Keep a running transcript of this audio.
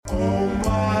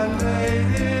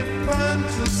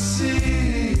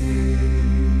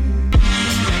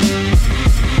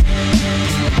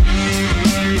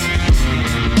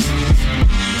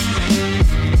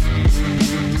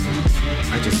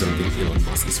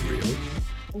real.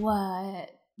 What?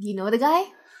 Do you know the guy?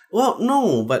 Well,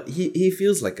 no, but he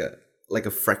feels like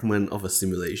a fragment of a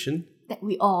simulation. That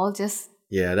we all just...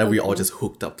 Yeah, that we all just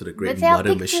hooked up to the great But there are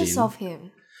mother pictures machine. of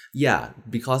him. Yeah,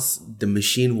 because the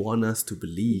machine wants us to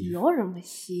believe. You're a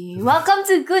machine. Welcome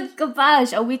to Good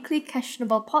Garbage, a weekly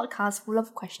questionable podcast full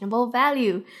of questionable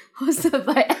value. Hosted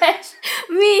by Ash,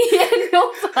 me, and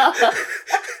Nova.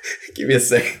 Give me a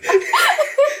sec.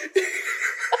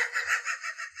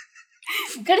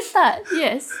 Gotta start,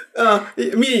 yes.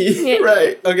 Me? Yeah.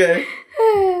 Right, okay.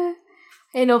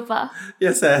 Hey Nova.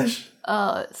 Yes, Ash.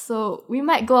 So we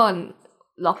might go on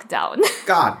lockdown.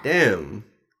 God damn.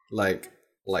 Like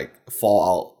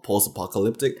Fallout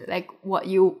post-apocalyptic. Like what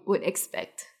you would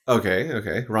expect.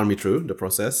 Okay. Run me through the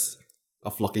process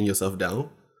of locking yourself down.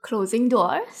 Closing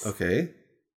doors. Okay.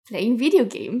 Playing video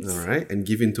games. Alright. And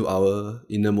give in to our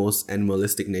innermost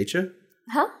animalistic nature.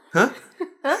 Huh? Huh?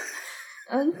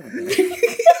 Um,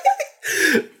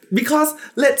 Because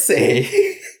let's say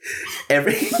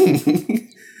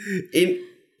everything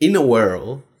in a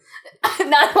world. I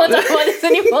don't want to talk about this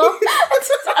anymore.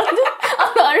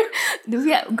 I'm sorry. Do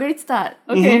we have great start?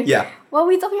 Okay. Yeah. What are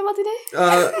we talking about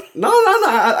today? No.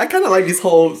 I kind of like this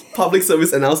whole public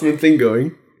service announcement thing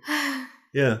going.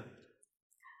 Yeah.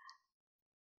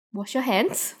 Wash your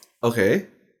hands. Okay.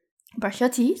 Brush your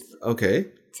teeth. Okay.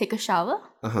 Take a shower.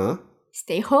 Uh-huh.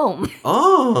 Stay home.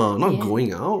 Oh, not Yeah.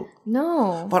 going out.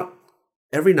 No. But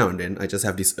every now and then, I just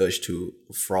have this urge to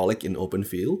frolic in open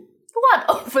field. What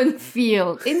open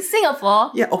field? In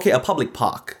Singapore, Yeah, okay, a public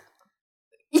park.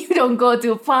 you don't go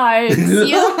to parks.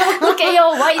 You look at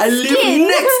your white I skin. live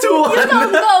next to one. You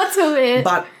don't go to it.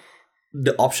 But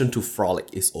the option to frolic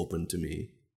is open to me.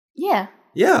 Yeah.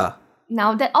 Yeah.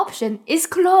 Now that option is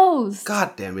closed.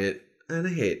 God damn it. And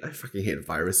I fucking hate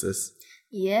viruses.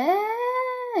 Yeah.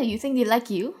 You think they like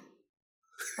you?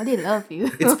 Or they love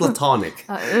you? It's platonic.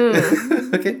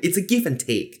 Ugh. Okay? It's a give and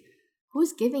take.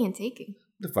 Who's giving and taking?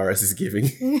 The virus is giving.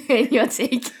 You're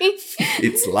taking.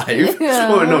 It's life.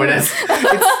 Oh, no,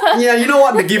 yeah, you know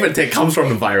what? The give and take comes from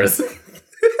the virus.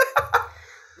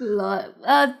 Lord.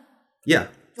 Yeah.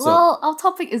 So, Well, our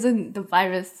topic isn't the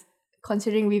virus,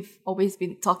 considering we've always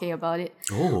been talking about it.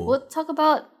 oh, We'll talk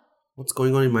about, what's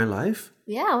going on in my life?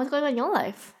 what's going on in your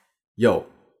life. Yo,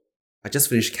 I just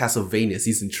finished Castlevania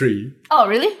Season 3. Oh,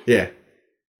 really? Yeah.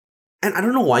 And I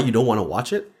don't know why you don't want to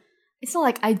watch it. It's not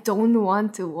like I don't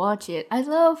want to watch it.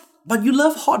 But you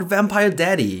love Hot Vampire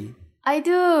Daddy. I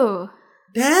do.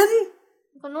 Then?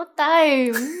 Got no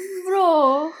time,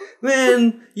 bro.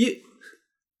 Man,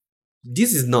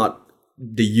 this is not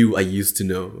the you I used to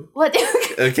know. What?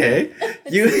 Okay?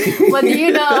 What do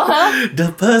you know, huh?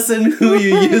 The person who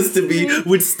you used to be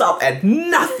would stop at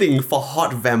nothing for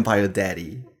Hot Vampire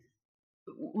Daddy.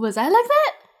 Was I like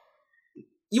that?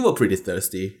 You were pretty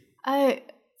thirsty.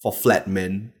 For flat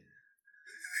men.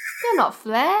 They're not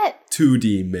flat.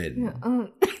 2D men.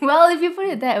 Well, if you put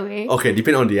it that way. Okay,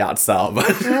 depending on the art style, but...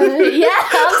 Yeah,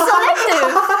 I'm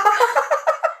selective.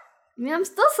 I mean, I'm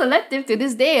still selective to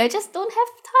this day. I just don't have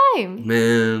time.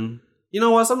 Man, you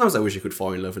know what? Sometimes I wish I could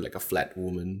fall in love with like a flat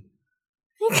woman.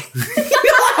 You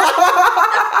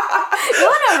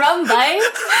wanna run by?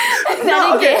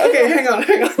 No, okay, hang on.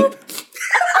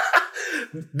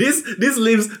 This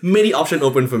leaves many options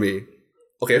open for me.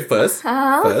 Okay, first,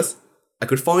 I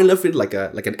could fall in love with like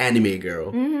an anime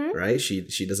girl, right?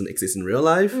 She doesn't exist in real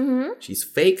life. She's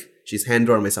fake. She's hand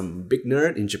drawn by some big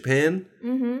nerd in Japan,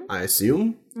 I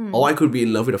assume. Or I could be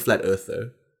in love with a flat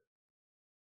earther.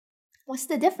 What's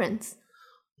the difference?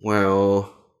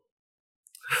 Well,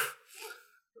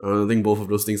 I don't think both of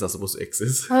those things are supposed to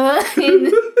exist.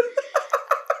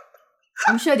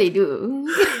 I'm sure they do.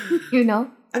 You know?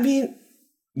 I mean,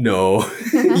 no.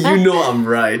 You know I'm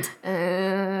right.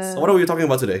 So what are we talking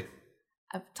about today?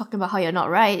 I'm talking about how you're not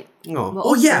right.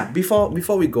 Oh yeah, before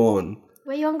we go on.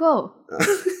 Where you wanna go?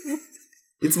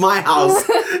 It's my house.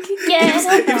 Yeah.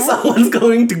 If someone's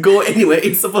going to go anywhere,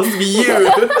 it's supposed to be you.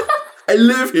 I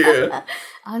live here.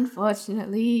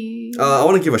 Unfortunately. I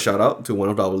want to give a shout out to one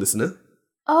of our listeners.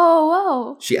 Oh,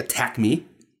 wow. She attacked me.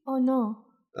 Oh,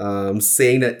 no.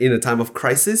 Saying that in a time of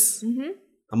crisis,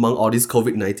 among all this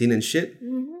COVID-19 and shit,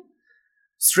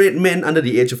 straight men under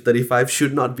the age of 35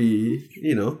 should not be,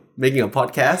 making a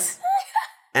podcast.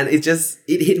 And it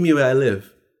hit me where I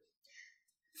live.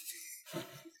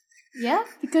 Yeah,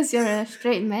 because you're a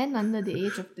straight man under the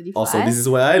age of 35. Also, this is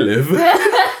where I live.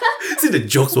 See, the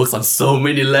jokes works on so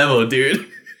many levels, dude.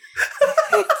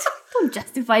 Don't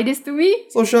justify this to me.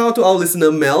 So shout out to our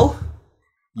listener, Mel.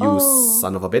 You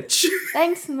son of a bitch.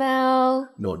 Thanks, Mel.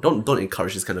 No, don't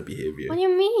encourage this kind of behavior. What do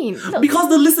you mean? Look, Because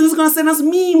the listeners are gonna send us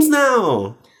memes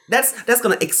now. That's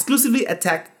gonna exclusively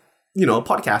attack,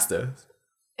 podcasters.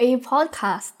 A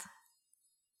podcast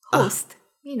host,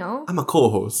 I'm a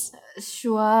co-host.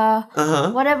 Sure.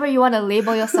 Whatever you want to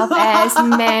label yourself as,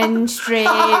 man, straight,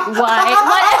 white,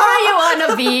 whatever you want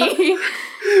to be.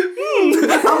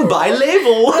 I'm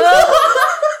bi-label.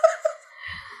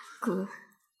 Cool.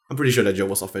 I'm pretty sure that joke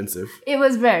was offensive. It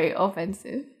was very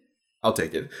offensive. I'll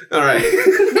take it. All right.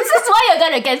 This is why you're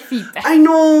gonna get feedback. I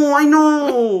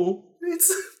know.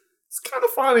 It's kind of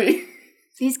funny.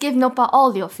 Please give Nopa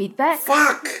all your feedback.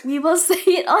 Fuck. We will say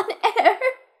it on air.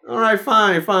 All right,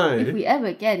 fine. If we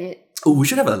ever get it. Oh, we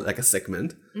should have a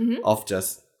segment of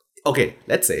just... Okay,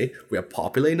 let's say we are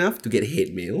popular enough to get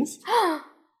hate mails.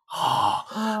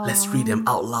 Let's read them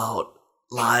out loud,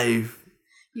 live.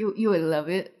 You would love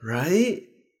it. Right?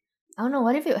 I don't know,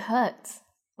 what if it hurts?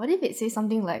 What if it says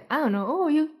something like, I don't know, oh,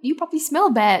 you probably smell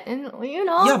bad, and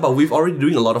Yeah, but we've already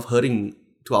doing a lot of hurting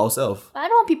to ourselves. I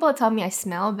don't want people to tell me I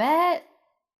smell bad.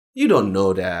 You don't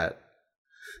know that.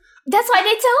 That's why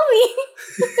they tell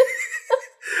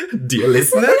me. Dear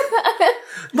listener.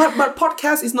 But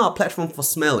podcast is not a platform for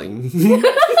smelling.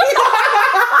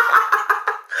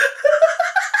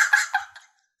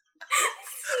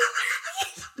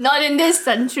 Not in this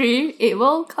century. It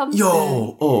will come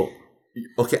soon.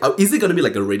 Okay. Is it going to be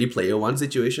like a Ready Player One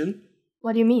situation?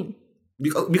 What do you mean?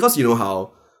 Because you know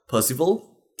how Percival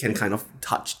can kind of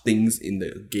touch things in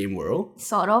the game world?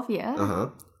 Sort of, yeah.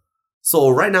 So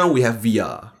right now we have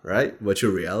VR, right?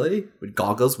 Virtual reality, with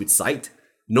goggles, with sight,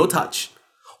 no touch.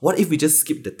 What if we just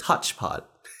skip the touch part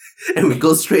and we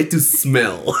go straight to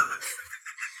smell?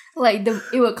 Like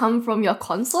it will come from your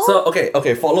console? So,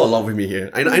 okay, follow along with me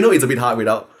here. I know it's a bit hard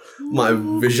without my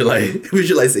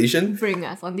visualization. Bring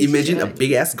us on this Imagine journey. a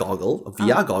big ass goggle, a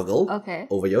VR goggle,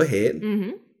 over your head,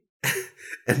 and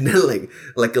then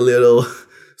like a little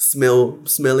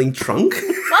smelling trunk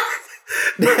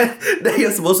that you're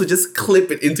supposed to just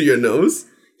clip it into your nose.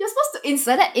 You're supposed to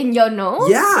insert it in your nose?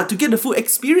 Yeah, to get the full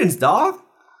experience, dog.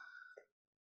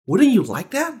 Wouldn't you like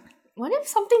that? What if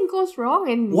something goes wrong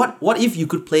and... What if you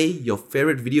could play your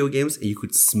favorite video games and you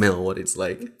could smell what it's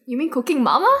like? You mean Cooking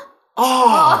Mama?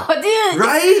 Oh, dude!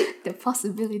 right? The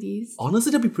possibilities.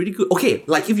 Honestly, that'd be pretty good. Okay,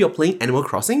 like if you're playing Animal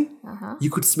Crossing, you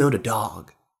could smell the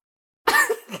dog.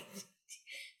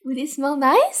 Would it smell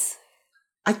nice?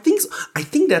 I think so. I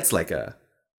think that's like a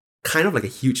kind of like a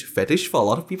huge fetish for a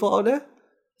lot of people out there.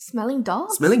 Smelling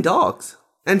dogs? Smelling dogs.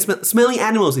 And smelling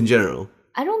animals in general.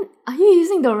 Are you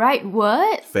using the right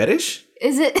word? Fetish?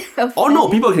 Is it a Oh no,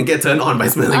 people can get turned on by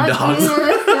smelling dogs.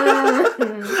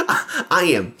 I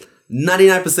am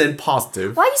 99%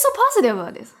 positive. Why are you so positive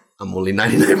about this? I'm only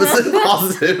 99%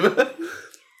 positive.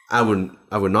 I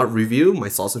would not review my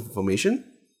source of information.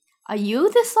 Are you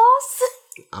the sauce?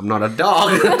 I'm not a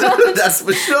dog. That's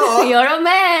for sure. You're a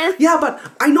man. Yeah, but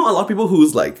I know a lot of people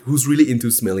who's really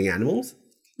into smelling animals.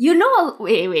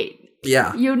 Wait.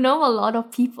 Yeah. You know a lot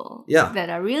of people that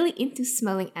are really into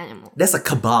smelling animals. There's a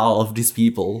cabal of these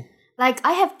people. Like,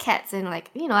 I have cats and I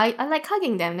like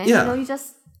hugging them. And,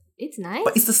 it's nice.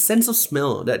 But it's the sense of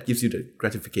smell that gives you the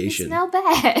gratification. They smell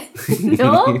bad.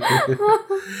 No?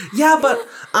 Yeah, but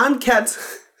aren't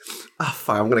cats...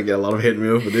 fuck, I'm gonna get a lot of hate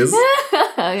mail for this.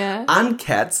 Yeah. Aren't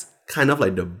cats kind of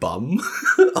like the bum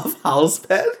of house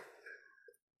pet?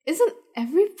 Isn't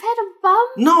every pet a bum?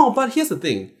 No, but here's the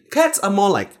thing. Cats are more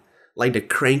like the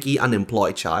cranky,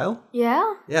 unemployed child.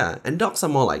 Yeah? Yeah, and dogs are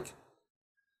more like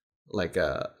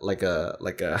a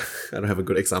I don't have a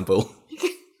good example.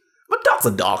 But dogs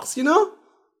are dogs, you know?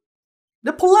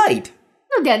 They're polite.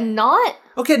 No, they're not.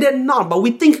 Okay, they're not, but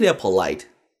we think they're polite.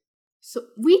 So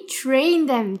we train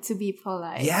them to be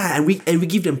polite. Yeah, and we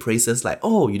give them praises like,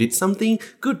 oh, you did something,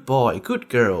 good boy, good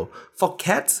girl. For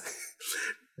cats,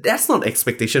 that's not the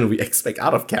expectation we expect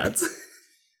out of cats.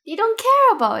 You don't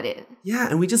care about it. Yeah,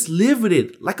 and we just live with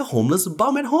it like a homeless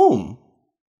bum at home.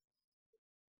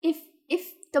 If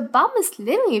the bum is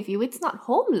living with you, it's not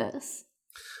homeless.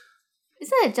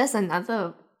 Isn't it just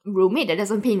another roommate that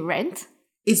doesn't pay rent?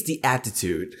 It's the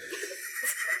attitude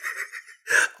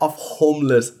of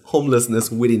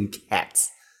homelessness within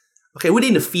cats. Okay,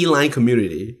 within the feline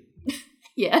community.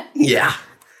 Yeah. Yeah.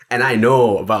 And I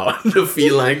know about the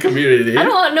feline community. I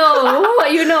don't know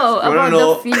what you know about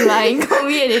the feline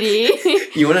community.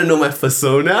 You want to know my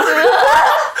persona?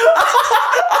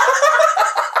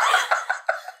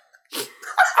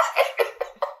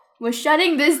 We're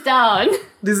shutting this down.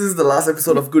 This is the last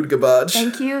episode of Good Garbage.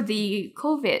 Thank you. The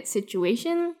COVID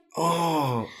situation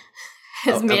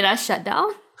has Oh. made us shut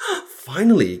down.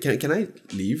 Finally, can I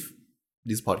leave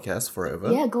this podcast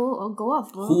forever? Yeah, go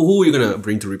off, bro. Who are you gonna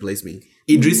bring to replace me?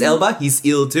 Idris Elba, he's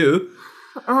ill too.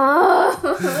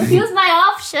 Use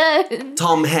my option.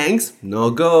 Tom Hanks,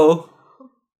 no go.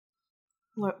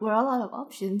 We're all out of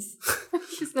options.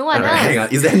 There's no one Alright, else. hang on.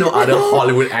 Is there no other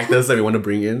Hollywood actors that we want to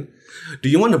bring in? Do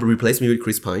you want to replace me with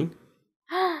Chris Pine?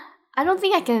 I don't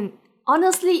think I can.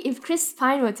 Honestly, if Chris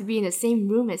Pine were to be in the same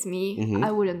room as me,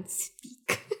 I wouldn't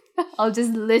speak. I'll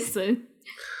just listen.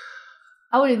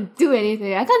 I wouldn't do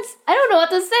anything. I don't know what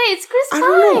to say. It's Chris Pine. I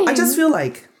don't know. I just feel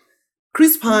like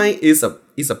Chris Pine is a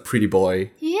pretty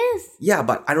boy. He is. Yeah,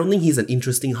 but I don't think he's an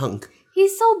interesting hunk.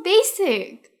 He's so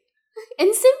basic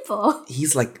and simple.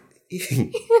 He's like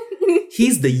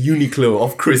he's the Uniqlo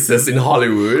of Chris's in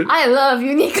Hollywood. I love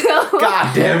Uniqlo.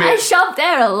 God damn it. I shop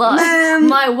there a lot. Man.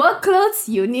 My work clothes,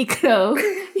 Uniqlo.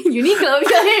 Uniqlo, if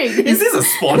you're hearing Is this. this a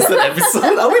sponsored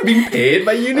episode? Are we being paid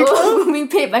by Uniqlo? Oh, being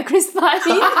paid by Chris Pine.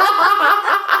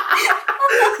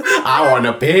 I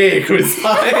wanna pay Chris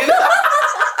Pine.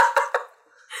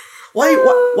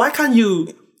 Why can't you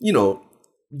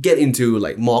get into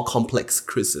like more complex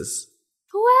Chris's?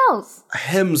 Who else?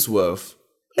 Hemsworth,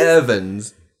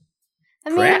 Evans, I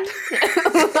mean, Pratt.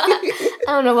 I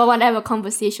don't know, but I want to have a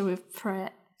conversation with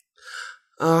Pratt.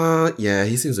 Yeah,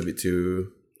 he seems a bit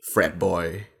too frat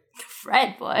boy.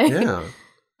 Frat boy. Yeah.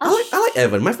 I like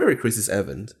Evan. My favorite Chris is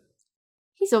Evan.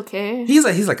 He's okay. He's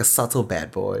like a subtle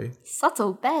bad boy.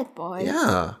 Subtle bad boy.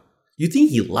 Yeah. You think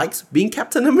he likes being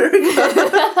Captain America?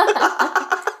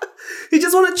 He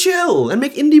just want to chill and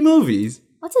make indie movies.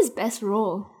 What's his best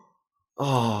role?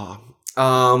 Oh,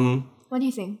 What do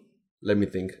you think? let me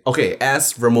think. Okay,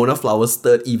 as Ramona Flowers'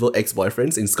 third evil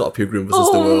ex-boyfriend in Scott Pilgrim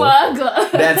vs. the Oh World. my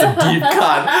god. That's a deep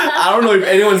cut. I don't know if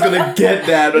anyone's gonna get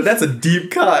that, but that's a deep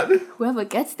cut. Whoever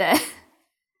gets that.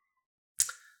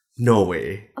 No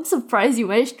way. I'm surprised you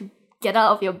managed to get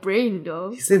out of your brain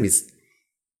though. His name is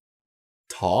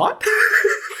Todd?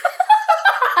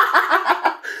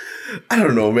 I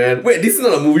don't know, man. Wait, this is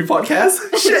not a movie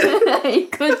podcast? Shit.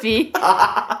 It could be.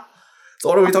 So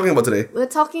what are we talking about today? We're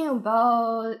talking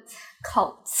about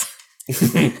cults.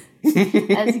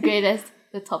 As great as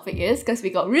the topic is, because we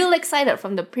got real excited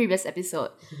from the previous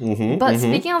episode. But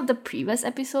speaking of the previous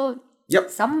episode, Yep.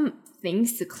 some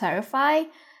things to clarify.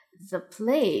 The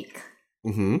plague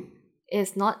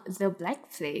is not the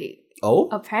Black Plague. Oh?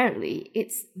 Apparently,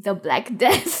 it's the Black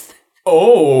Death.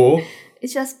 Oh.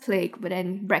 It's just plague, but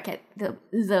then bracket the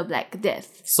Black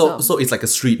Death. So it's like a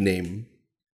street name.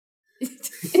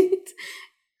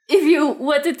 If you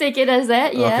were to take it as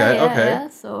that, Okay. yeah.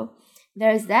 So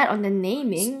there's that on the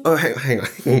naming. Oh, hang on.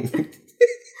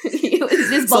 Is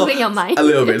this boggling your mind? A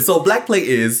little bit. So Black Plague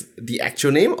is the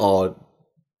actual name or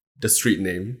the street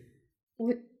name?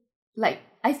 Like,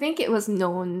 I think it was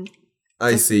known.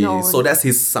 I Just see. known. So that's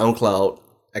his SoundCloud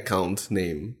account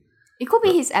name. It could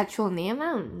be his actual name, I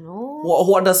don't know.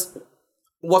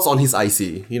 What's on his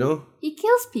IC, you know? He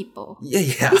kills people. Yeah.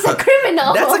 He's a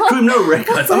criminal. That's a criminal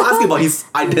record. I'm asking about his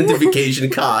identification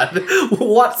card.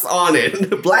 What's on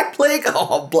it? Black Plague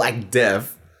or Black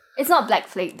Death? It's not Black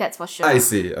Plague, that's for sure. I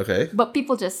see, okay. But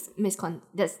people just they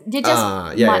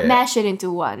just yeah. mash it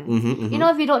into one. Mm-hmm. You know,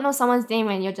 if you don't know someone's name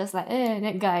and you're just like,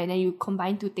 that guy, and then you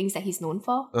combine two things that he's known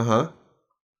for. Uh-huh.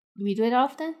 Do we do it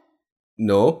often?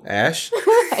 No, Ash.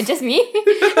 Just me?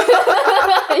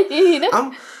 You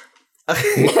know?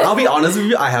 I'll be honest with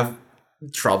you, I have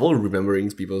trouble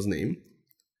remembering people's name.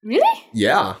 Really?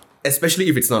 Yeah. Especially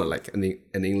if it's not like an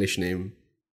English name.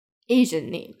 Asian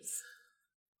names.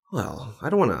 Well, I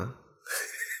don't wanna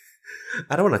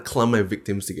clump my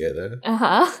victims together.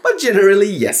 Uh-huh. But generally,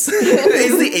 yes.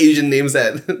 It's the Asian names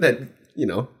that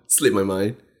slip my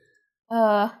mind.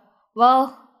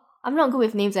 Well, I'm not good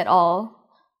with names at all.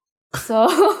 So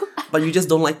But you just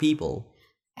don't like people.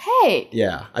 hey.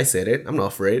 Yeah, I said it. I'm not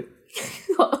afraid.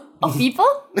 Of people?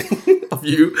 Of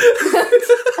you.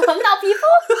 I'm not people?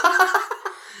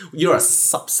 You're a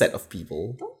subset of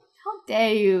people. How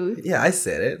dare you? Yeah, I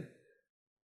said it.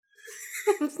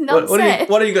 Not sad.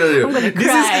 What are you gonna do? I'm gonna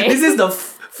cry. This is the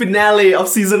finale of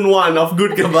season 1 of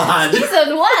Good Garbage.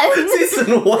 Season 1?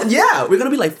 Season 1, yeah. We're gonna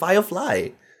be like Firefly.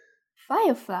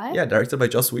 Firefly? Yeah, directed by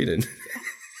Joss Whedon.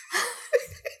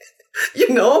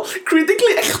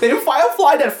 Critically acclaimed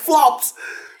Firefly that flopped.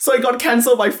 So it got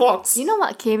cancelled by Fox. You know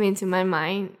what came into my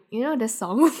mind? You know the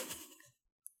song?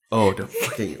 Oh, the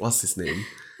fucking... What's his name?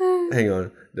 Hang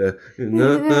on. The...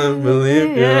 Not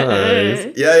believe your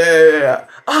eyes. Yeah.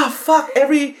 Ah, fuck.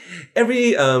 Every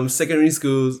secondary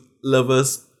school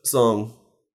lovers song.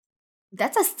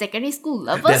 That's a secondary school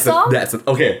lover song?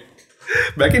 Okay.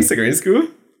 Back in secondary school,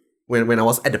 when I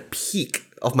was at the peak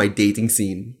of my dating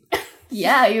scene.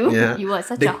 Yeah, you were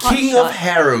such a hot The king shot. of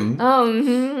harem.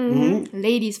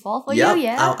 Ladies fall for you,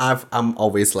 yeah. I'm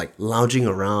always like lounging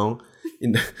around,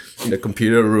 in the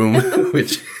computer room,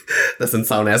 which doesn't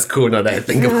sound as cool now that I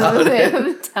think about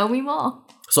it. Tell me more.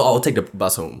 So I'll take the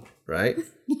bus home, right?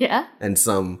 Yeah. And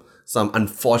some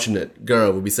unfortunate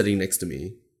girl will be sitting next to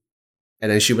me.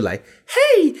 And then she'll be like,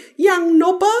 "Hey, young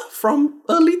Nopa from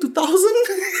early 2000,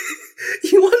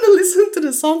 you want to listen to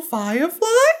the song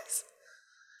Fireflies?"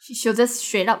 She'll just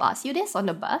straight up ask you this on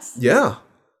the bus? Yeah.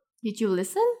 Did you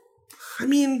listen? I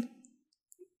mean,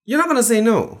 you're not going to say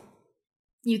no.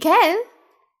 You can.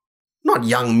 Not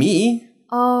young me.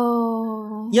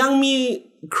 Oh. Young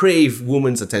me crave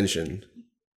woman's attention.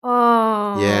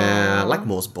 Oh. Yeah, like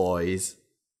most boys.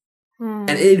 And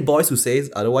any boys who says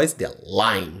otherwise, they're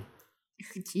lying.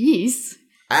 Jeez.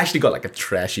 I actually got like a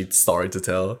trashy story to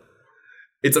tell.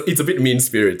 It's a bit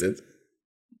mean-spirited.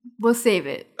 We'll save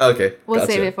it. Okay, We'll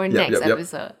save it for next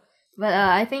episode. But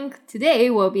I think today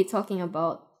we'll be talking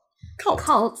about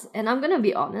cults. And I'm going to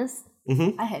be honest,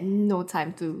 I had no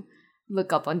time to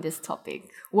look up on this topic.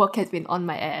 Work has been on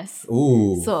my ass.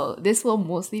 Ooh. So this will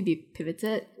mostly be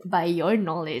pivoted by your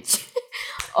knowledge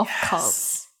of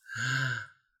cults.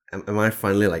 Am I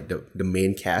finally like the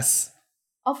main cast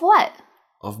Of what?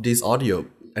 of this audio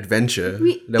adventure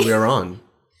We- that we are on?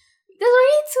 There's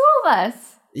already two of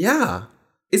us. Yeah.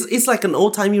 It's like an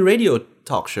old-timey radio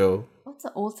talk show. What's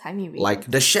an old-timey radio? Like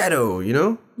The Shadow, you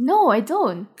know? No, I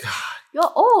don't. God,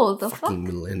 You're old. The fuck? fucking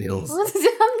millennials.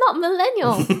 I'm not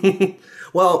millennial.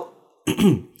 Well,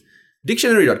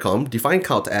 dictionary.com defined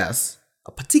cult as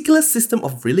a particular system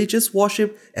of religious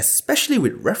worship, especially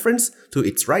with reference to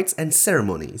its rites and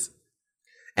ceremonies.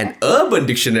 An Urban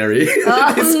Dictionary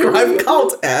described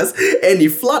cult as any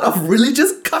flood of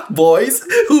religious cuckboys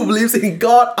who believes in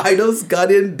God, idols,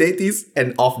 guardian deities,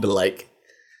 and of the like.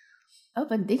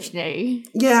 Urban Dictionary.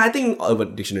 Yeah, I think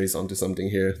Urban Dictionary is onto something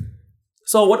here.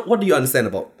 So what do you understand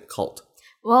about cult?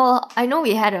 Well, I know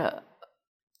we had a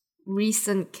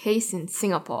recent case in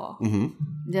Singapore.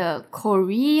 The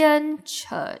Korean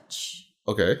church.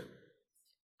 Okay.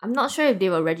 I'm not sure if they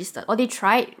were registered or they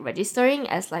tried registering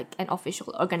as like an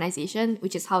official organization,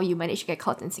 which is how you manage to get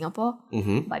caught in Singapore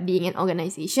by being an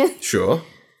organization. Sure.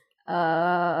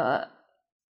 The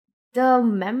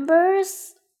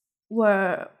members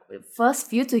were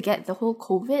first few to get the whole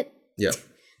COVID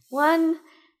one,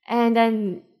 and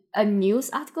then a news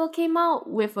article came out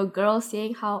with a girl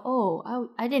saying how,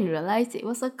 I didn't realize it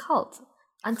was a cult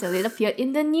until it appeared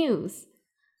in the news.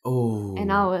 Oh.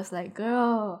 And I was like,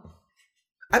 girl,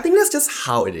 I think that's just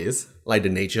how it is, like the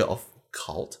nature of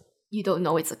cult. you don't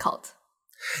know it's a cult.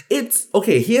 It's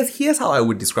okay, here's how I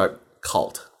would describe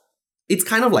cult. It's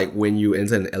kind of like when you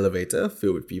enter an elevator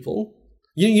filled with people.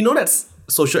 You know that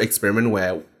social experiment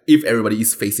where if everybody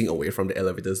is facing away from the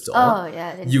elevator's door,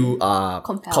 then you are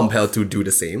compelled to do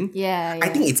the same. Yeah. I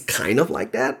think it's kind of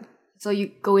like that. So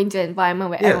you go into an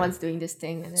environment where everyone's doing this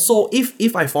thing. And then So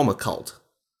if I form a cult,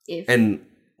 and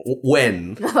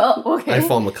when okay. I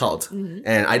form a cult,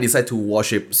 and I decide to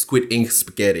worship squid ink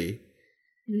spaghetti,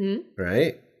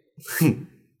 right?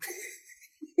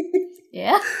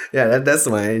 Yeah. Yeah, that's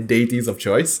my deities of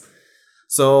choice.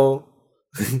 So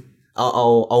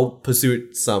I'll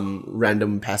pursue some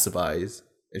random passerbys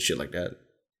and shit like that.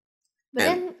 But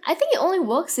then I think it only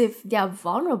works if they're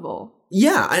vulnerable.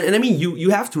 Yeah, and I mean you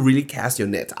have to really cast your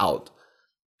net out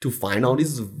to find all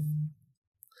these,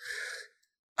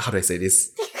 how do I say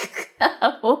this?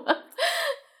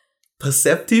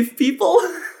 Perceptive people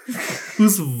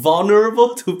who's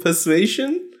vulnerable to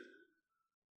persuasion.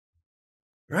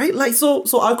 Right? Like so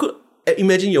I could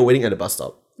imagine you're waiting at a bus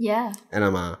stop. Yeah. And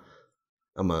I'm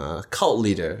a cult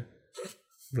leader.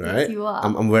 Right? Yes, you are.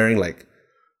 I'm wearing like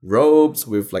robes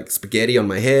with like spaghetti on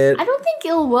my head. I don't think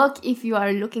it'll work if you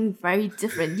are looking very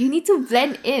different. You need to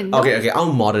blend in. Okay,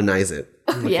 I'll modernize it.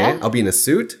 Okay? Yeah? I'll be in a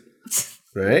suit.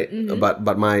 Right?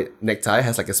 But my necktie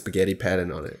has like a spaghetti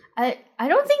pattern on it. I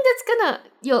don't think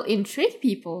you'll intrigue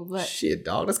people, but Shit,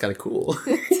 dog, that's kind of cool.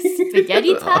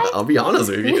 spaghetti tie? I'll be honest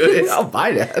with you. I'll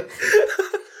buy that.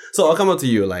 So I'll come up to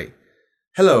you like,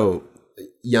 hello,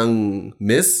 young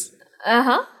miss.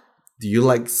 Uh-huh. Do you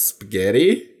like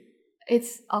spaghetti?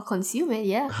 I'll consume it,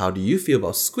 yeah. How do you feel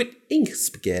about squid ink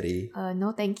spaghetti?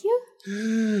 No thank you.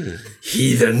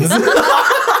 Heathens.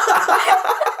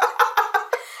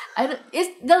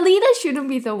 The leader shouldn't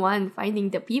be the one finding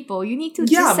the people. You need to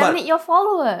disseminate your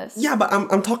followers. Yeah, but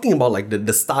I'm talking about like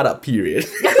the startup period.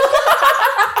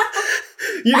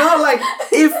 You know, like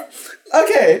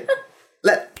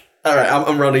alright,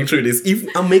 I'm running through this. If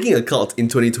I'm making a cult in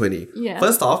 2020,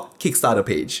 first off, Kickstarter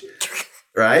page.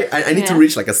 Right? I need to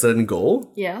reach like a certain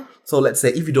goal. Yeah. So let's say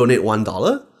if you donate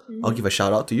 $1, I'll give a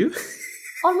shout out to you.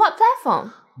 On what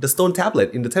platform? The stone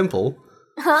tablet in the temple.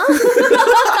 Huh?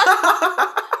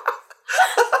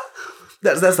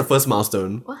 That's the first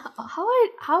milestone. Well,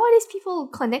 how are these people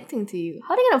connecting to you?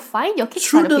 How are they gonna find your Kickstarter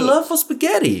Through the page? love for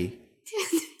spaghetti.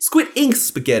 Squid Ink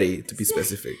spaghetti, to be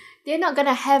specific. They're not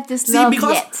gonna have this See, love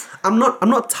because yet. I'm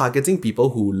not targeting people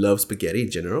who love spaghetti in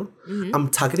general. I'm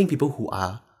targeting people who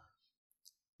are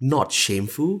not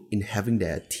shameful in having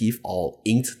their teeth all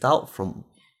inked out from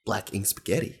black ink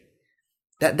spaghetti.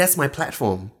 That's my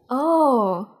platform.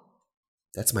 Oh.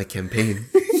 That's my campaign.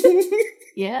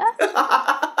 Yeah?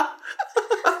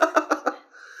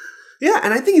 Yeah,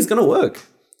 and I think it's gonna work.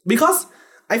 Because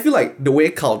I feel like the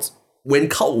way when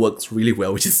cult works really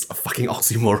well, which is a fucking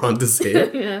oxymoron to say.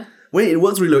 Yeah. When it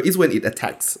works really well is when it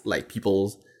attacks like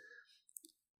people's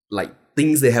like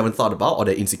things they haven't thought about or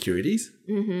their insecurities.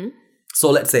 Mm-hmm. So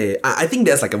let's say, I think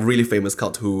there's like a really famous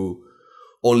cult who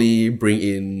only bring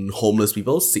in homeless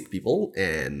people, sick people,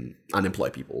 and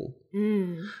unemployed people.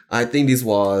 I think this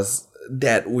was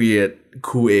that weird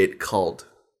Kool-Aid cult.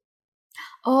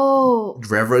 Oh.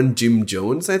 Reverend Jim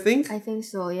Jones, I think. I think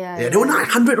so, yeah. Yeah, there were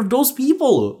 900 of those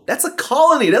people. That's a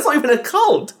colony. That's not even a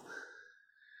cult.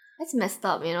 That's messed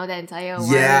up, the entire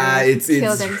Yeah, one it's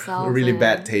kill themselves really and-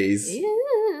 bad taste.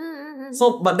 Yeah.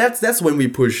 So, but that's when we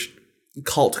push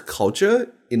cult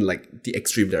culture in like the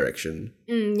extreme direction.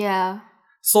 Yeah.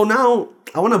 So now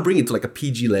I want to bring it to like a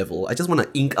PG level. I just want to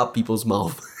ink up people's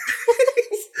mouth.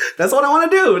 That's what I want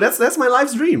to do. That's my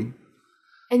life's dream.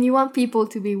 And you want people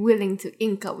to be willing to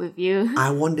ink up with you.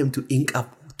 I want them to ink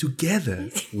up together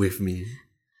with me.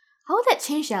 How would that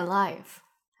change their life?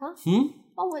 Huh?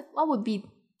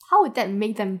 How would that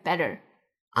make them better?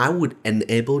 I would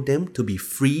enable them to be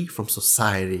free from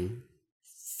society.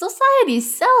 Society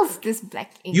sells this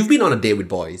black ink. You've been on a date with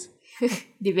boys.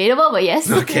 Debatable, but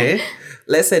yes. Okay.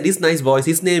 Let's say this nice boy,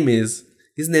 his name is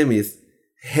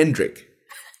Hendrik.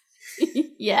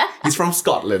 Yeah. He's from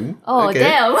Scotland. Oh, okay?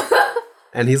 damn.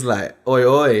 And he's like, oi,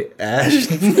 oi, Ash.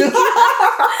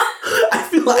 I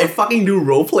feel like I fucking do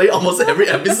roleplay almost every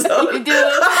episode. You do.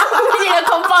 We need to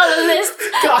compile a list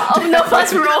of no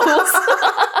first roles.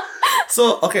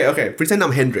 So, okay. Pretend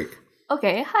I'm Hendrik.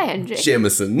 Okay, hi, Hendrik.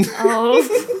 Jameson. Oh.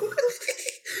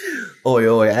 Oi,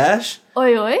 oi, Ash.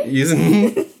 Oi, oi.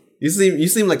 You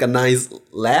seem like a nice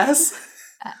lass.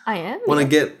 I am.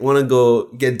 Wanna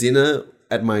go get dinner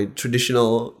at my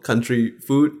traditional country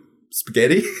food,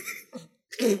 spaghetti?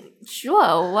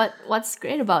 Sure. What's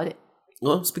great about it?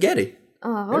 Well, spaghetti.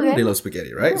 Oh, okay. Everybody loves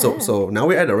spaghetti, right? Yeah. So now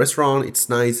we're at a restaurant. It's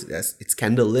nice. It's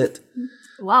candle lit.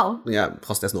 Wow. Yeah,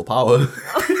 because there's no power.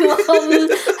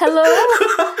 Hello?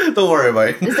 Don't worry about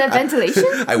it. Is there ventilation?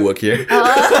 I work here.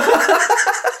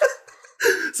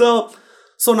 So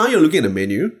now you're looking at the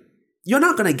menu. You're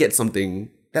not gonna get something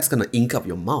that's gonna ink up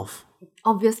your mouth,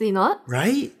 Obviously not.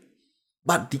 right?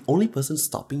 But the only person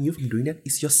stopping you from doing that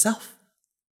is yourself.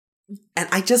 And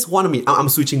I just want to meet. I'm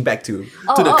switching back to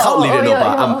the cult leader.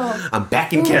 I'm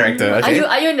back in character. Okay?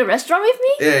 Are you in the restaurant with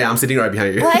me? Yeah, I'm sitting right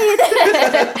behind you. Why are you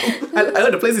there? I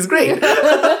heard the place is great.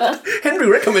 Henry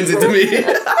recommends it to me.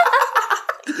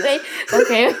 Wait,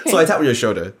 okay. So I tap on your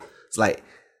shoulder. It's like,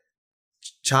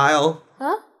 child,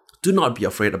 Huh? do not be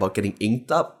afraid about getting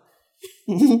inked up.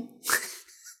 You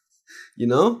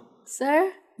know?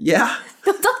 Sir? Yeah.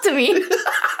 Don't talk to me.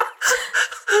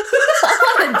 I'm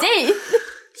on a date.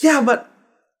 Yeah, but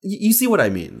you see what I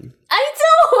mean. I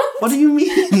don't. What do you mean?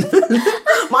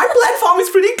 My platform is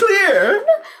pretty clear.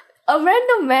 A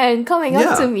random man coming up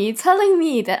Yeah. to me telling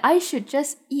me that I should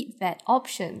just eat that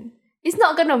option. It's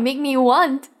not gonna make me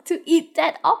want to eat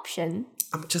that option.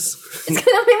 It's It's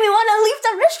gonna make me want to leave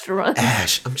the restaurant.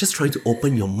 Ash, I'm just trying to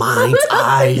open your mind's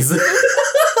eyes.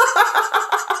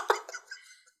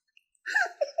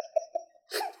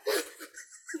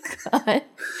 God.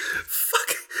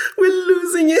 Fuck, we're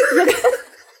losing it.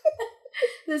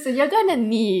 Listen, you're gonna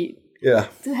need Yeah.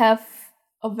 to have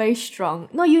a very strong...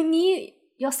 No, you need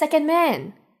your second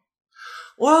man.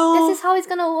 Well, This is how it's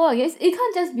gonna work. It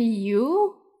can't just be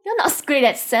you. You're not great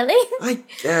at selling. I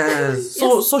guess.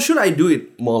 So should I do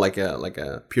it more like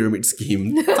a pyramid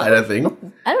scheme kind of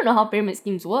thing? I don't know how pyramid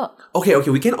schemes work. Okay,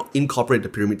 we can incorporate the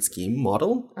pyramid scheme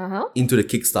model Uh-huh. into the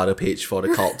Kickstarter page for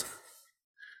the cult.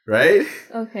 Right?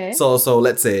 Okay. So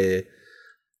let's say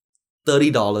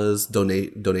 $30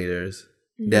 donators.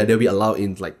 They'll be allowed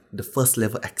in like the first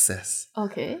level access.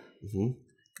 Okay.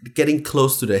 Getting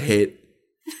close to the head.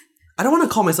 I don't want to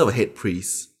call myself a head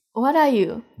priest. What are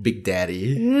you? Big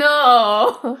Daddy.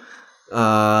 No.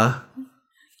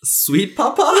 Sweet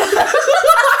Papa?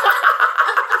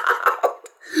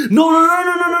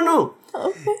 No.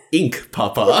 Okay. Ink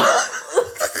Papa.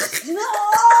 No.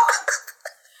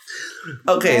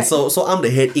 Okay, so I'm the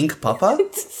head ink papa.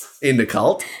 in the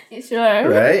cult, Sure.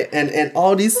 right? And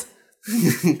all these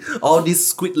all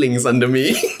these squidlings under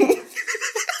me.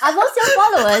 Are those your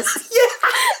followers?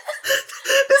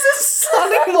 This is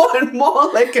sounding more and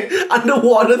more like an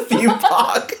underwater theme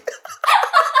park.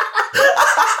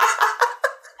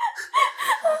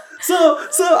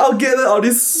 So I'll gather all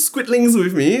these squidlings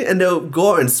with me, and they'll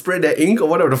go out and spread their ink or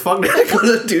whatever the fuck they're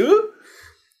gonna do.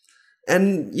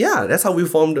 And yeah, that's how we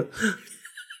formed.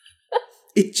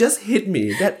 It just hit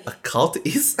me that a cult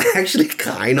is actually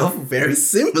kind of very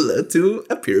similar to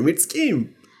a pyramid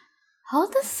scheme. How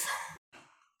does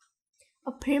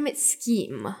a pyramid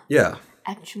scheme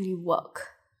actually work?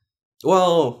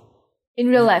 Well, in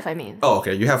real life, I mean. Oh,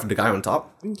 okay. You have the guy on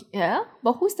top. Yeah,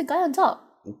 but who's the guy on top?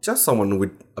 Just someone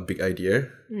with a big idea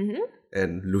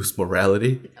and loose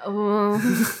morality.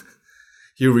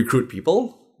 He'll recruit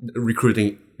people.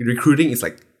 Recruiting is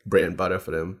like bread and butter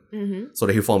for them. So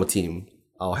that he'll form a team.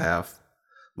 I'll have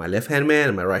my left-hand man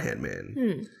and my right-hand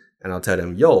man. And I'll tell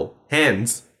them, yo,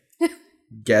 hands,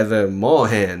 gather more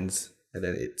hands. And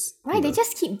then it's... Right, they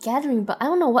just keep gathering, but I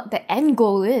don't know what the end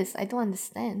goal is. I don't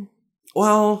understand.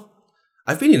 Well,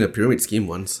 I've been in a pyramid scheme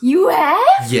once. You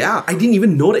have? Yeah, I didn't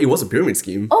even know that it was a pyramid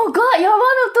scheme. Oh god, you're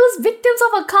one of those victims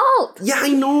of a cult. Yeah, I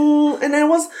know. And I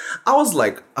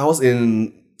was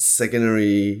in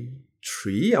secondary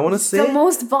 3, I want to say. The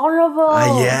most vulnerable.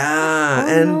 Yeah. Oh,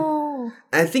 and no.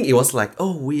 I think it was like,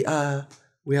 oh, we are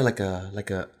like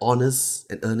a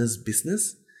honest and earnest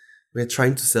business. We're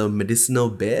trying to sell medicinal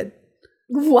bed.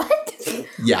 What?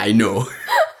 Yeah, I know.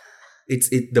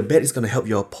 The bed is gonna help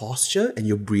your posture and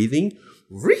your breathing.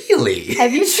 Really?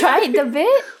 Have you tried the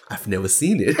bed? I've never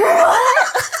seen it. What?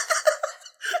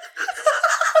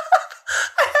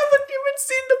 I haven't even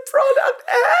seen the product,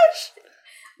 Ash.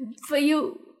 But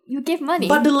you gave money.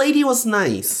 But the lady was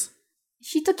nice.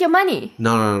 She took your money.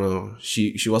 No.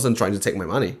 She wasn't trying to take my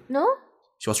money. No?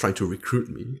 She was trying to recruit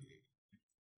me.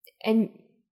 And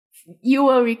you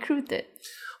were recruited.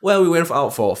 Well, we went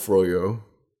out for a froyo.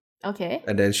 Okay.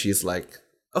 And then she's like,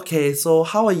 okay, so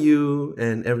how are you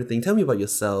and everything? Tell me about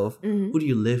yourself. Who do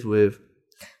you live with?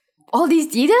 All these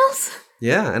details?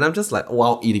 Yeah, and I'm just like,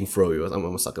 while eating froyo. I'm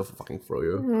a sucker for fucking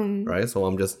froyo. Right? So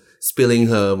I'm just spilling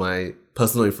her my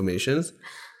personal information.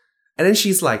 And then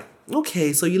she's like,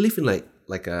 okay, so you live in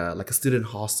like a student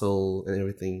hostel and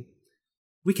everything.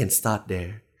 We can start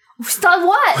there. Start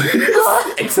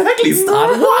what? Exactly,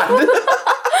 start what?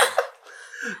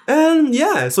 And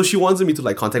yeah, so she wanted me to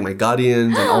like contact my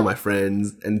guardians and all my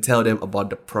friends and tell them about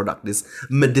the product, this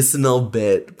medicinal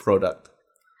bed product.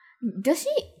 Do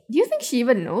you think she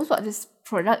even knows what this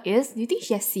product is? Do you think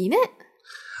she has seen it?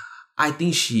 I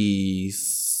think she's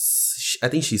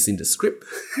seen the script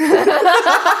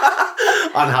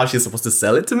on how she's supposed to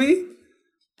sell it to me.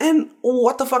 And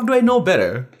what the fuck do I know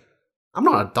better? I'm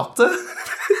not a doctor.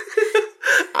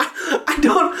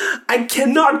 I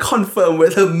cannot confirm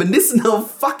whether medicinal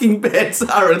fucking beds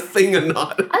are a thing or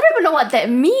not. I don't even know what that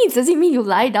means. Does it mean you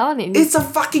lie down in? It's a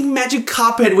fucking magic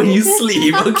carpet when you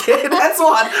sleep, okay? That's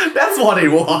what it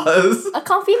was. A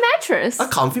comfy mattress. A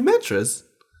comfy mattress.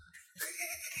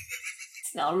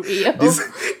 It's not real.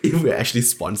 If we're actually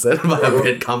sponsored by a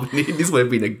bed company, this would have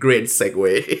been a great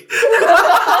segue.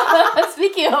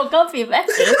 Speaking of comfy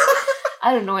mattress,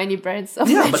 I don't know any brands of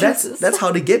mattresses. But that's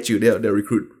how they get you. They'll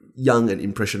recruit young and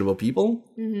impressionable people.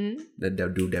 Then they'll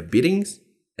do their biddings.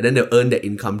 And then they'll earn their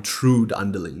income through the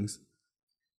underlings.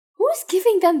 Who's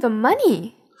giving them the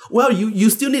money? Well, you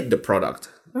still need the product.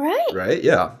 Right? Right?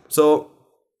 Yeah. So,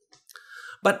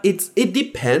 but it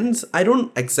depends.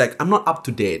 I'm not up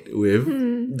to date with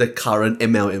the current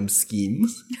MLM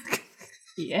schemes.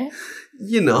 Yeah.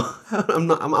 You know,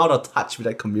 I'm out of touch with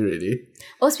that community.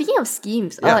 Oh, speaking of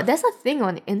schemes, there's a thing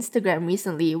on Instagram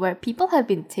recently where people have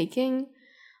been taking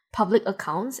public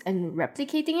accounts and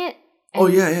replicating it.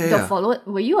 And they'll follow it.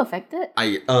 Were you affected?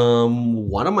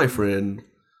 One of my friend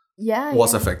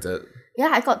was affected.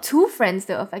 Yeah, I got 2 friends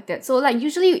that were affected. So like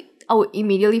usually I would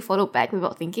immediately follow back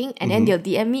without thinking, and then they'll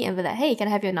DM me and be like, hey, can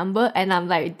I have your number? And I'm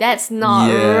like, that's not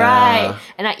right.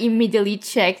 And I immediately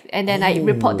check and then I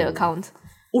report the account.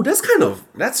 Oh, that's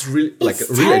really like a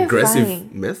really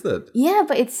aggressive method. Yeah,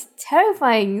 but it's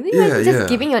terrifying. You're just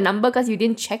giving your number because you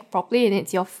didn't check properly and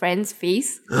it's your friend's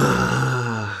face.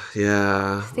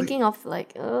 Yeah. Thinking of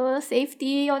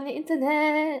safety on the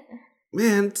internet.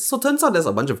 Man, so turns out there's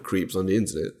a bunch of creeps on the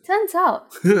internet. Turns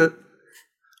out.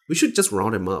 We should just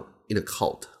round them up in a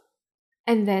cult.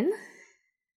 And then?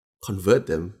 Convert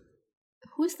them.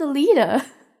 Who's the leader?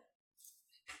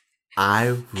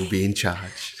 I will be in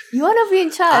charge. You want to be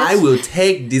in charge? I will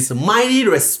take this mighty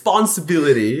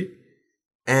responsibility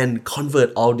and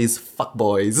convert all these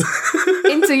fuckboys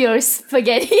Into your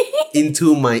spaghetti.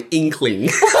 into my inkling.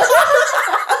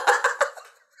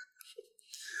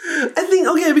 I think,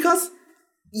 okay, because,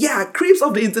 yeah, creeps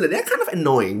of the internet, they're kind of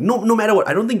annoying. No matter what,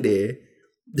 I don't think they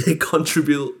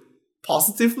contribute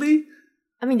positively.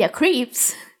 I mean, they're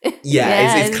creeps.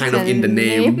 Yeah, it's kind of in the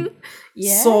name.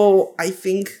 Yeah. So I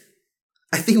think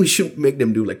we should make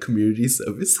them do like community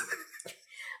service.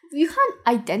 You can't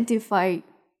identify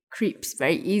creeps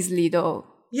very easily though.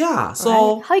 Yeah,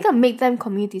 so right? How you gonna make them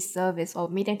community service or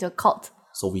make them to a cult?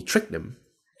 so we trick them,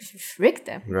 Trick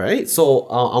them. right? So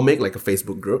I'll make like a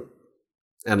Facebook group,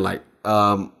 and like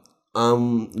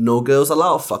no girls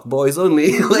allowed, fuck boys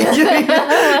only. Like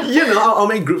I'll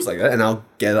make groups like that, and I'll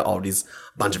gather all these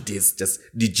bunch of these just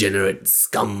degenerate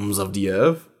scums of the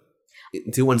earth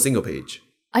into one single page.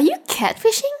 Are you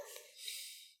catfishing?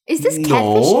 Is this No.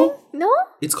 catfishing? No?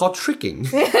 It's called tricking.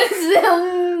 Buddy.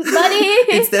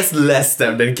 There's less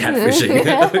step than catfishing.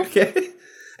 Okay.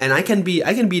 And I can be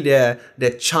their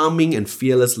charming and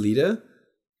fearless leader.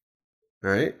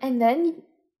 Alright? And then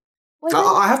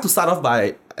I have to start off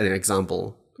by an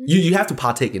example. You have to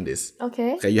partake in this.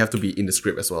 Okay. Okay, you have to be in the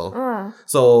script as well.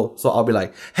 So I'll be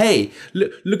like, hey,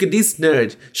 look at this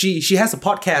nerd. She has a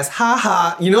podcast,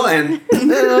 haha, and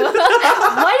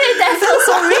Why did that feel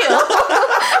so real?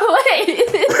 Wait.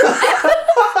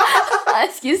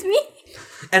 Excuse me?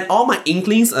 and all my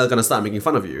inklings are gonna start making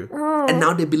fun of you. And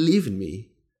now they believe in me.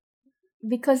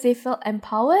 Because they felt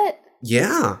empowered?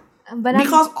 Yeah. But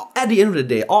Because at the end of the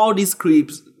day, all these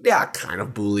creeps, they are kind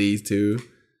of bullies too.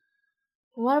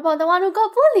 what about the one who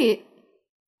got bullied?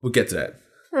 We'll get to that.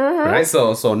 Right?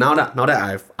 So now that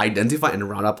I've identified and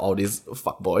rounded up all these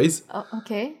fuckboys,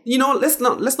 Okay. let's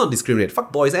not discriminate.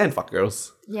 Fuck boys and fuck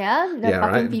girls. Yeah, the Yeah,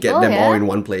 fucking right? people, Get them yeah. all in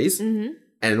one place.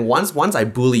 And once I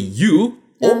bully you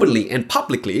openly and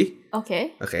publicly,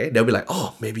 Okay. okay, they'll be like,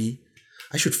 oh, maybe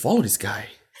I should follow this guy.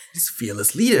 This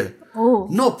fearless leader. Oh.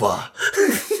 Nopa.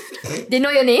 They know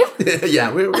your name?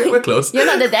 Yeah, we're close. You're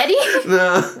not the daddy?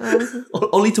 Nah.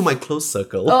 Only to my close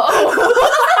circle. Oh.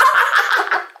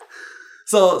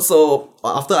 So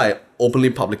after I openly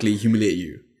publicly humiliate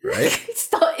you, right?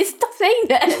 Stop saying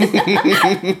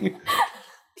that.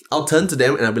 I'll turn to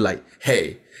them and I'll be like,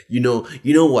 hey, you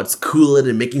know what's cooler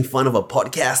than making fun of a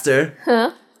podcaster?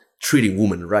 Huh? Treating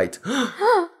women right.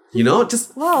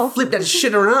 Just Wow. flip that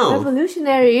shit around.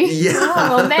 Revolutionary. Yeah.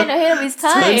 Wow, a man ahead of his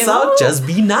time. Turns out, Woo. just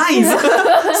be nice.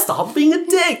 Stop being a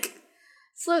dick.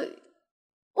 So,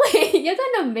 wait, you're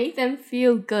gonna make them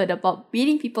feel good about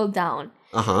beating people down.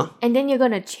 And then you're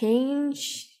gonna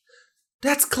change.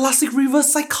 That's classic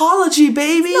reverse psychology,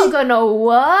 baby. It's not gonna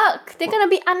work. They're gonna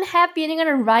be unhappy and they're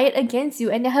gonna riot against you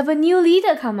and they have a new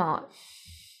leader come out.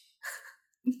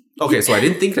 Okay, so I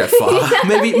didn't think that far.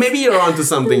 Maybe you're onto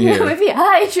something here. Maybe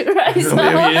I should rise up.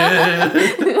 Maybe,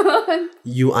 yeah.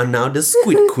 You are now the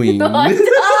Squid Queen.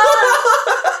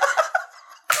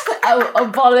 I will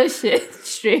abolish it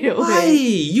straight away. Why?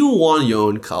 You want your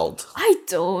own cult. I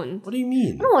don't. What do you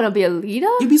mean? I don't want to be a leader.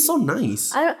 You'd be so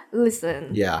nice. Listen.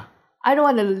 Yeah. I don't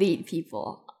want to lead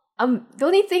people. The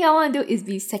only thing I want to do is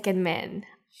be second man.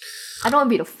 I don't want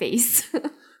to be the face.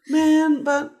 Man,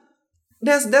 but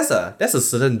there's a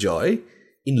certain joy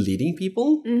in leading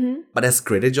people, but there's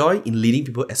greater joy in leading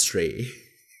people astray.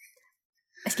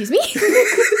 Excuse me?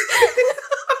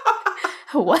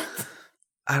 What?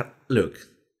 Look,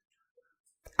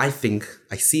 I think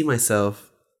I see myself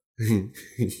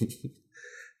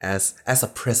as a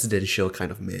presidential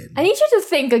kind of man. I need you to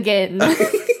think again.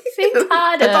 Think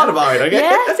harder. I thought about it, okay?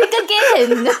 Yeah, think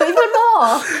again. Even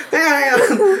more. Hang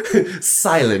on.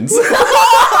 Silence.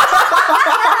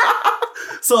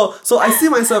 So I see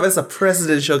myself as a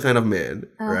presidential kind of man,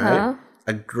 right?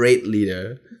 A great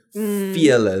leader,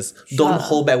 fearless, don't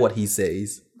hold back what he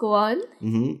says. Go on.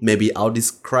 Maybe I'll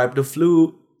describe the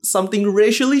flu something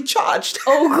racially charged.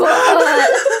 Oh god.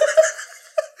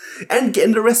 And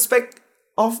gain the respect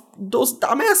of those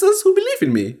dumbasses who believe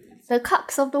in me. The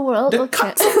cucks of the world. The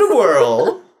cucks of the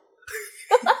world.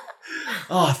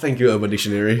 Oh, thank you, Urban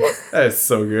Dictionary. That's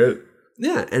so good.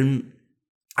 Yeah, and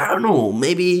I don't know,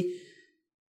 maybe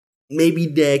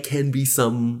there can be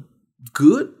some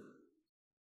good,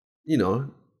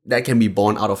 that can be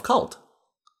born out of cult.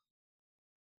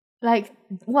 Like,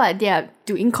 what? They are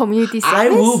doing community service? I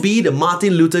will be the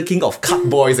Martin Luther King of cut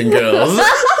boys and girls.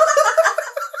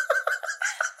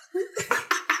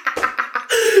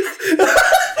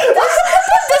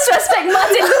 Disrespect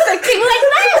Martin Luther King like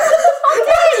that! How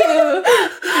dare you?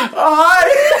 I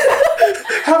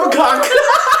have a cock.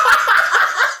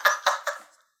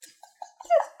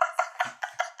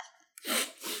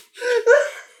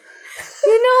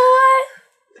 You know what?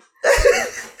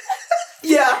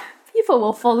 people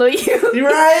will follow you.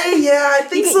 Right? Yeah, I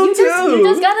think so too. You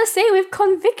just gotta say with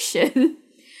conviction.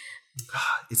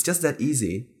 It's just that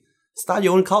easy. Start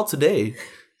your own cult today.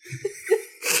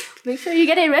 Make sure you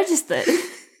get it registered.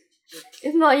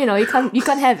 If not, you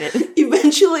can't have it.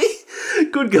 Eventually,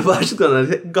 Good Gabash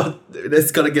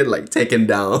is gonna get like taken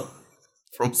down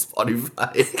from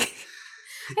Spotify.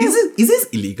 Is this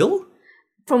illegal?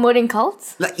 Promoting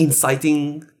cults? Like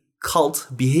inciting cult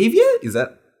behavior? Is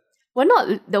that? We're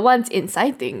not the ones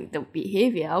inciting the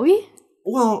behavior, are we?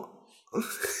 Well,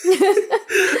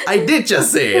 I did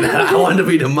just say that I want to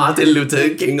be the Martin Luther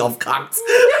King of cults.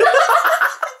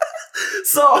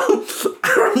 So,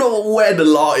 I don't know where the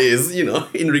law is,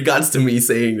 in regards to me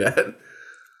saying that.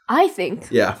 I think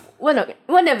Yeah. we're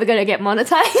never gonna get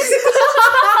monetized.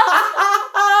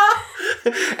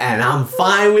 And I'm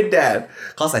fine with that.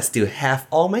 Because I still have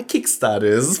all my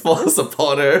Kickstarters for a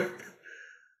supporter.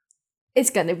 It's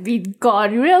gonna be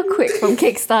gone real quick from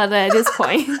Kickstarter at this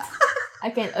point. I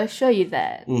can assure you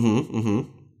that.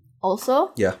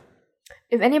 Also, Yeah.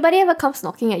 if anybody ever comes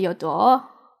knocking at your door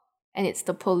and it's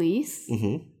the police,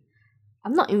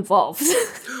 I'm not involved.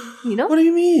 What do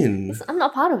you mean? I'm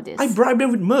not part of this. I bribe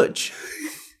them with merch.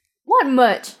 What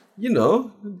merch?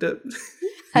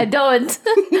 I don't.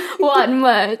 What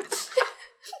merch?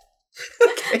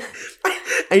 Okay.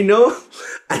 I know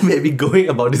I may be going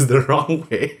about this the wrong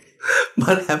way,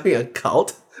 but having a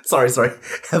cult,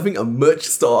 having a merch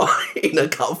store in a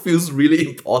cult feels really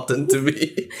important to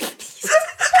me.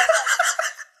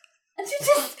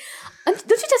 Don't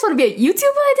you just want to be a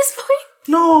YouTuber at this point?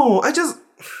 No,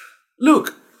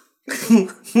 look.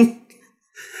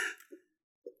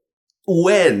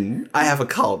 When I have a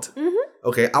cult,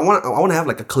 okay, I want to have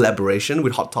like a collaboration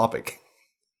with Hot Topic.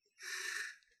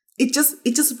 It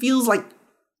just feels like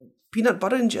peanut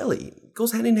butter and jelly. It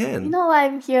goes hand in hand. You know what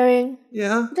I'm hearing?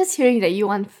 Yeah. I'm just hearing that you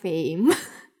want fame.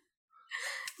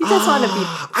 You just want to be...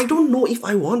 I don't know if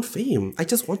I want fame. I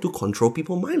just want to control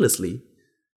people mindlessly.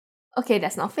 Okay,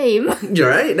 that's not fame. You're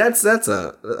right. That's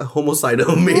a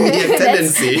homicidal maniac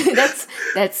tendency.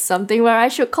 That's something where I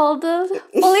should call the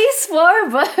police for,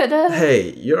 but...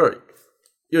 Hey, you're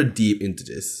deep into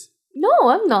this. No,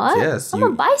 I'm not. Yes, I'm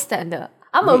a bystander.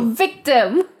 I'm a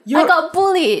victim. I got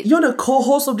bullied. You're the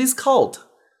co-host of this cult.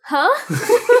 Huh?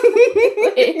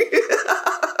 Wait.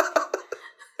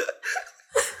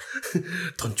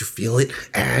 Don't you feel it,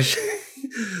 Ash?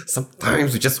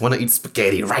 Sometimes we just want to eat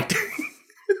spaghetti, right?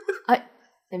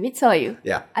 Let me tell you.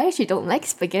 Yeah. I actually don't like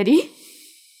spaghetti.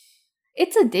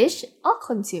 It's a dish. I'll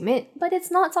consume it, but it's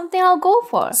not something I'll go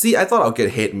for. See, I thought I'll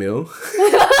get hate mail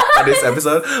for this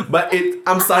episode, but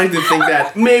I'm starting to think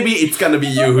that maybe it's gonna be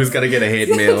you who's gonna get a hate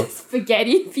mail.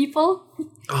 Spaghetti people,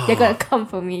 they're gonna come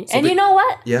for me. So and you know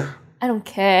what? Yeah. I don't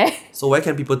care. So where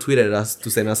can people tweet at us to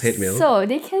send us hate mail? So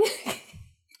they can...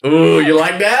 Ooh, you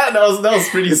like that? That was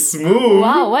pretty smooth.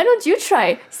 Wow, why don't you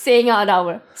try saying out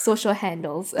our social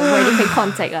handles and where they can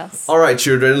contact us? Alright,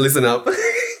 children, listen up.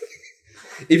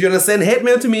 If you want to send hate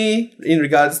mail to me in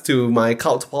regards to my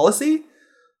cult policy,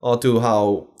 or to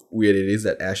how weird it is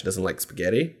that Ash doesn't like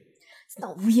spaghetti. It's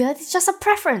not weird, it's just a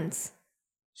preference.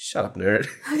 Shut up, nerd.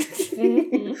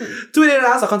 Tweet at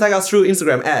us or contact us through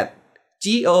Instagram at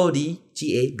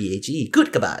GODGABAG.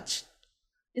 Good Garbage.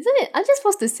 Isn't it? I'm just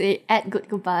supposed to say at Good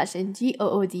Garbage and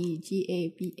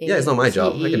GOODGABAG. Yeah, it's not my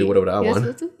job. I can do whatever I want.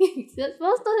 You're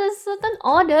supposed to have a certain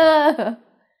order.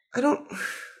 I don't...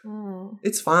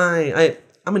 It's fine.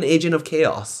 I'm an agent of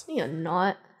chaos. You're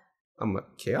not. I'm a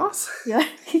chaos? You're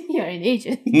an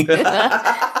agent.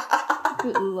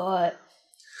 Good lord.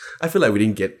 I feel like we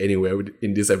didn't get anywhere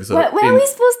in this episode. Where are we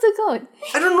supposed to go?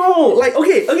 I don't know. Like,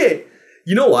 okay.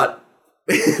 You know what?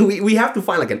 we have to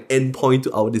find like an end point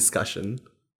to our discussion.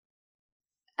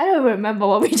 I don't remember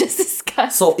what we just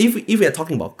discussed. So if we are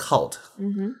talking about cult,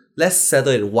 let's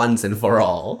settle it once and for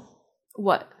all.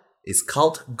 What? Is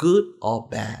cult good or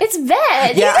bad? It's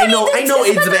bad. Yeah, I know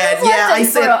it's bad. Yeah, I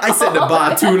set the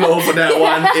bar too low for that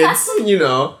one. It's,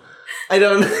 I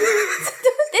don't...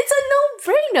 It's a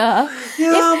no-brainer.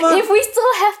 Yeah, if we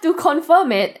still have to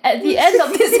confirm it at the end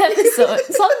of this episode,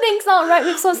 something's not right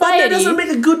with society. But that doesn't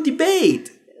make a good debate.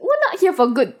 We're not here for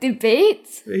good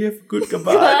debates. We're here for good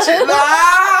garbage.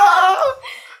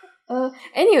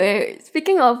 Anyway,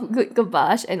 speaking of Good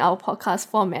Garbage and our podcast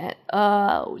format,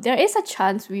 there is a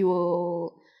chance we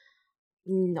will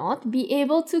not be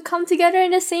able to come together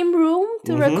in the same room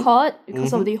to record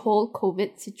because of the whole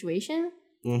COVID situation.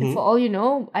 And for all you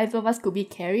know, either of us could be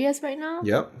carriers right now.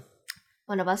 Yep.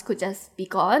 One of us could just be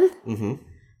gone.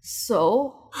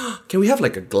 So... Can we have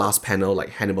like a glass panel, like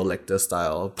Hannibal Lecter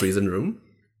style prison room?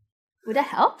 Would that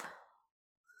help?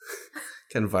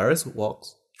 Can virus walk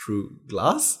through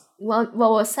glass? Well,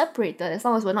 we're separated as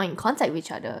long as we're not in contact with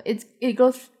each other. It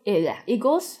goes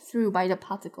through by the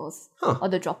particles or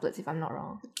the droplets, if I'm not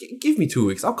wrong. Give me 2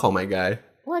 weeks. I'll call my guy.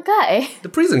 What guy? The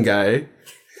prison guy.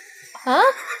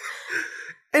 Huh?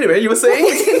 Anyway, you were saying?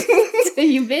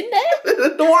 You've been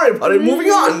there? Don't worry about it.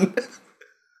 Moving on.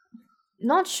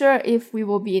 Not sure if we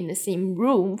will be in the same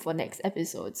room for next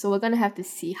episode, so we're gonna have to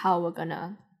see how we're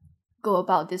gonna go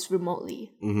about this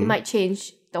remotely. It might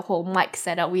change the whole mic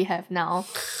setup we have now.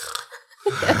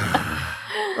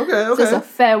 Okay. Just a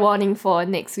fair warning for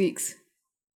next week's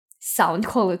sound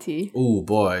quality. Oh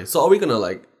boy. So are we gonna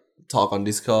like talk on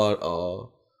Discord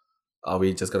or are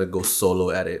we just gonna go solo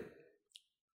at it?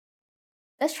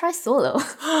 Let's try solo.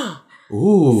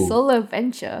 Ooh. Solo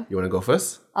adventure. You wanna go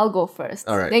first? I'll go first.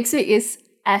 All right. Next week is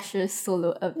Ash's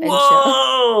solo adventure.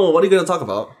 Whoa! What are you gonna talk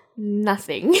about?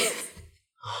 Nothing.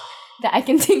 That I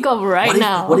can think of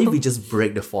now. What if we just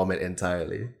break the format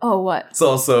entirely? Oh, what?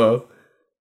 So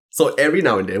every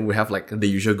now and then we have like the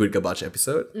usual Good Garbage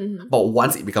episode, but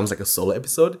once it becomes like a solo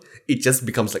episode, it just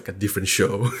becomes like a different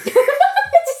show.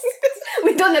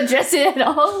 We don't address it at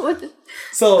all.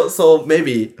 So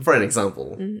maybe for an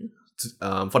example,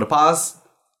 for the past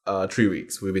 3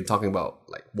 weeks we've been talking about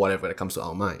like whatever that comes to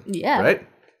our mind. Yeah. Right.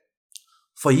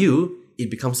 For you,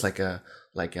 it becomes like an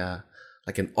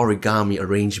origami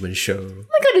arrangement show. I'm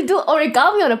not gonna do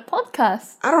origami on a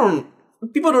podcast.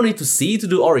 People don't need to see to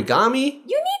do origami.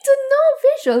 You need to know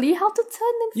visually how to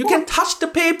turn them. You can touch the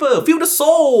paper, feel the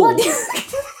soul. What?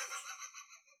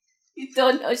 You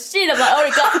don't know shit about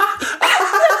origami.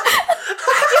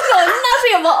 You know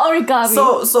nothing about origami.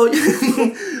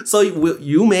 So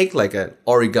you make like an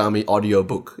origami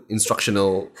audiobook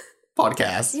instructional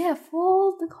podcast. Yeah,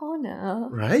 fold the corner.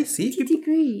 Right? See? 50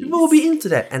 degrees. People will be into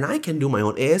that. And I can do my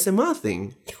own ASMR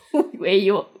thing. Wait,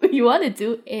 you want to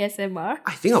do ASMR?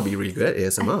 I think I'll be really good at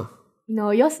ASMR.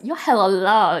 No, you're hella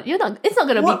loud. It's not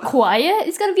gonna be quiet.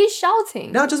 It's gonna be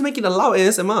shouting. Now just make it a loud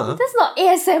ASMR. That's not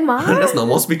ASMR. That's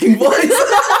normal speaking voice.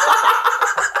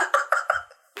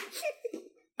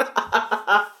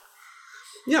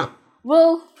 Yeah.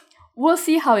 Well, we'll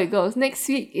see how it goes. Next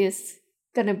week is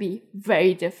gonna be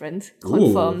very different.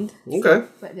 Confirmed. Ooh, okay.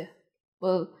 But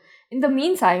well, in the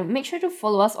meantime, make sure to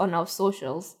follow us on our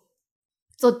socials.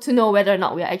 So to know whether or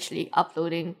not we are actually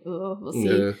uploading. We'll see.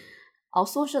 Yeah. Our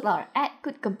socials are at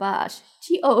Good Garbage.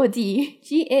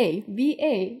 GOODGABAGE.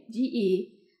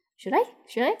 Should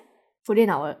I put in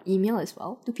our email as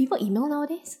well? Do people email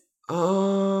nowadays?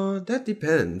 That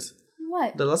depends.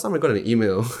 What? The last time I got an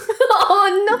email.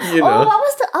 Oh no! You know. Oh, what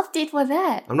was the update for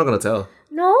that? I'm not gonna tell.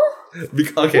 No?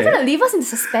 Okay. You're gonna leave us in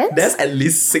suspense? There's at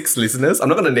least 6 listeners. I'm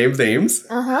not gonna name names.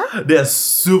 They're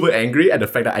super angry at the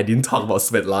fact that I didn't talk about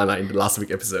Svetlana in the last week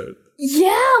episode.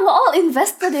 Yeah, we're all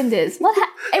invested in this. And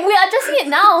we are addressing it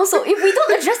now, so if we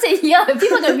don't address it here,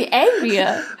 people are gonna be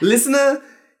angrier. Listener,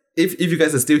 if you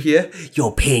guys are still here,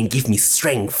 your pain give me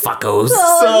strength, fuckos.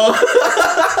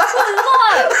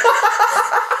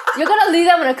 You're gonna leave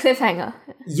them on a cliffhanger.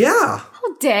 Yeah.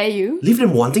 How dare you? Leave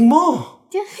them wanting more.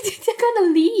 They're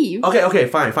gonna leave. Okay,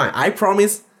 fine. I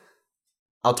promise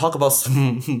I'll talk about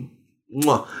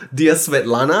Dear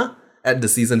Svetlana at the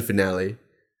season finale.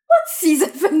 What season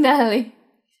finale?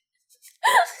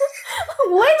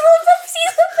 When will the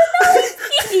season finale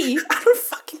be? I don't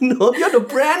fucking know. You're the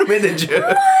brand manager.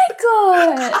 Oh my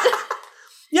god.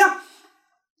 Yeah.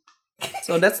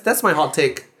 So that's my hot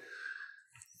take.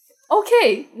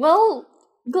 Okay, well,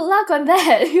 good luck on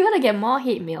that. You're gonna get more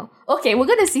hate mail. Okay, we're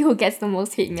gonna see who gets the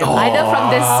most hate mail. Either from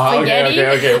the spaghetti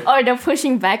or the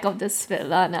pushing back of the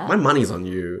Svetlana. My money's on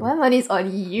you. My money's on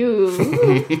you.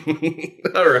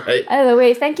 Alright. Either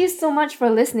way, thank you so much for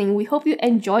listening. We hope you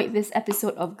enjoyed this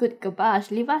episode of Good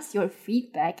Garbage. Leave us your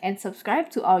feedback and subscribe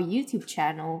to our YouTube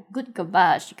channel, Good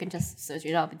Garbage. You can just search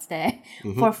it up, it's there.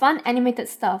 For fun animated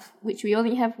stuff, which we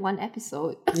only have 1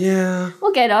 episode. Yeah.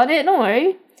 We'll get on it, don't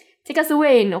worry. Take us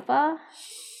away, Nopa.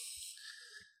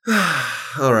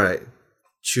 Alright.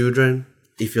 Children,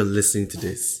 if you're listening to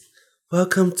this,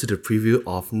 welcome to the preview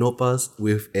of Nopas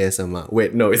with ASMR.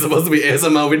 Wait, no, it's supposed to be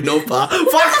ASMR with Nopa.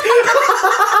 Fuck!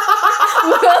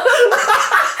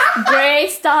 Great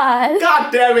start.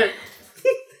 God damn it!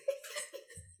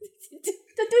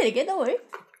 Don't do it again, don't worry.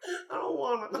 I don't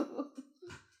wanna.